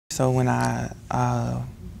So when I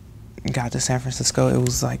got to San Francisco, it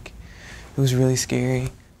was really scary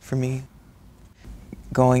for me.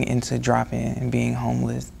 Going into drop-in and being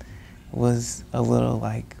homeless was a little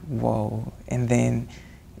like, whoa. And then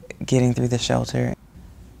getting through the shelter,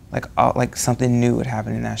 like something new would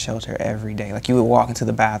happen in that shelter every day. Like you would walk into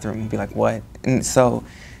the bathroom and be like, what? And so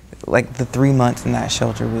like the 3 months in that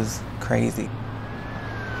shelter was crazy.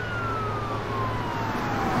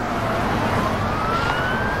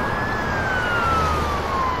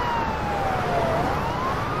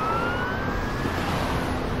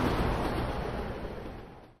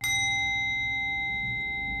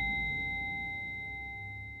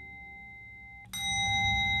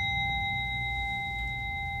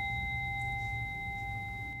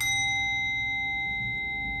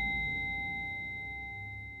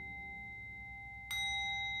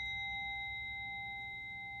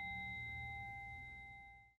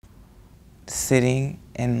 Sitting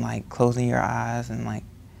and like closing your eyes and like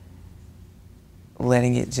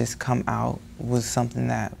letting it just come out was something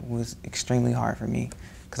that was extremely hard for me,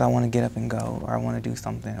 because I want to get up and go, or I want to do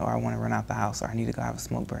something, or I want to run out the house, or I need to go have a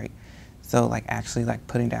smoke break. So like actually like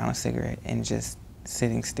putting down a cigarette and just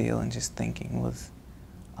sitting still and just thinking was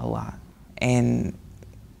a lot. And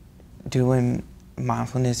doing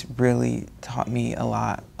mindfulness really taught me a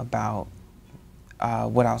lot about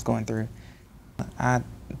what I was going through.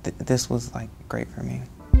 This was like great for me.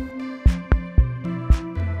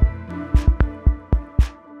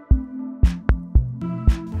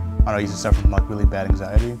 I used to suffer from like really bad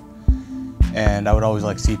anxiety, and I would always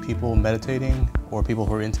like see people meditating or people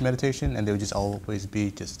who are into meditation, and they would just always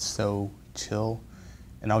be just so chill,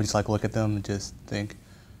 and I would just like look at them and just think,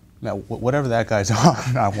 man, whatever that guy's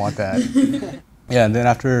on, I want that. Yeah, and then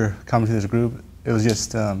after coming to this group, it was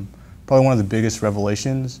just probably one of the biggest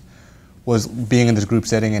revelations was being in this group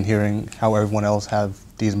setting and hearing how everyone else have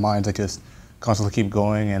these minds that just constantly keep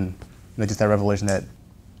going, and just that revelation that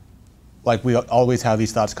like we always have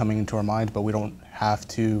these thoughts coming into our minds, but we don't have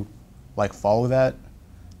to like follow that.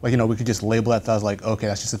 Like, we could just label that thought as like, okay,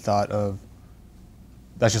 that's just a thought of,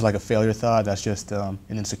 that's just like a failure thought, that's just an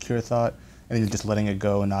insecure thought, and then you're just letting it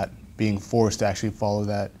go and not being forced to actually follow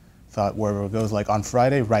that thought wherever it goes. Like on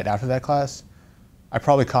Friday, right after that class, I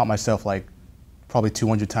probably caught myself like probably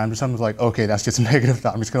 200 times or something. Like, okay, that's just a negative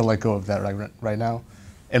thought. I'm just gonna let go of that right now.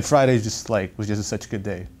 And Friday just like was just such a good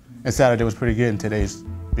day. And Saturday was pretty good, and today's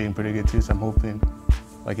being pretty good too. So I'm hoping,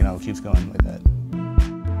 like, it keeps going like that.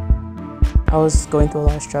 I was going through a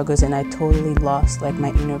lot of struggles, and I totally lost like my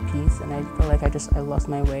inner peace, and I felt like I lost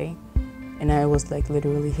my way, and I was like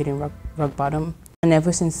literally hitting rock bottom. And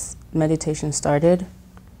ever since meditation started,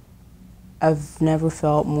 I've never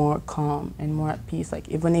felt more calm and more at peace. Like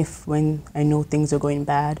even if when I know things are going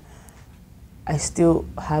bad, I still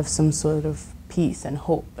have some sort of peace and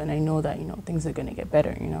hope, and I know that things are gonna get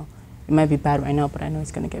better. It might be bad right now, but I know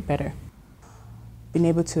it's gonna get better. Being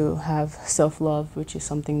able to have self-love, which is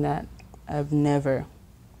something that I've never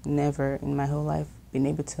in my whole life been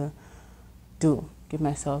able to do.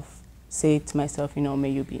 Say to myself, may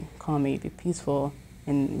you be calm, may you be peaceful,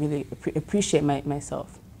 and really appreciate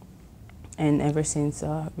myself. And ever since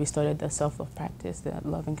we started the self-love practice, the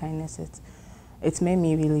love and kindness, it's made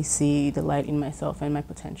me really see the light in myself and my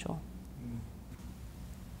potential.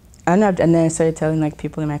 And then I started telling like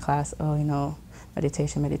people in my class, oh,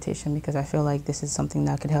 meditation, because I feel like this is something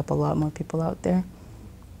that could help a lot more people out there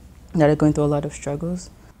that are going through a lot of struggles.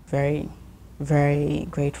 Very, very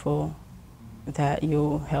grateful that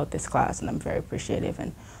you held this class, and I'm very appreciative,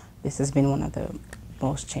 and this has been one of the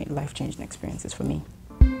most life-changing experiences for me.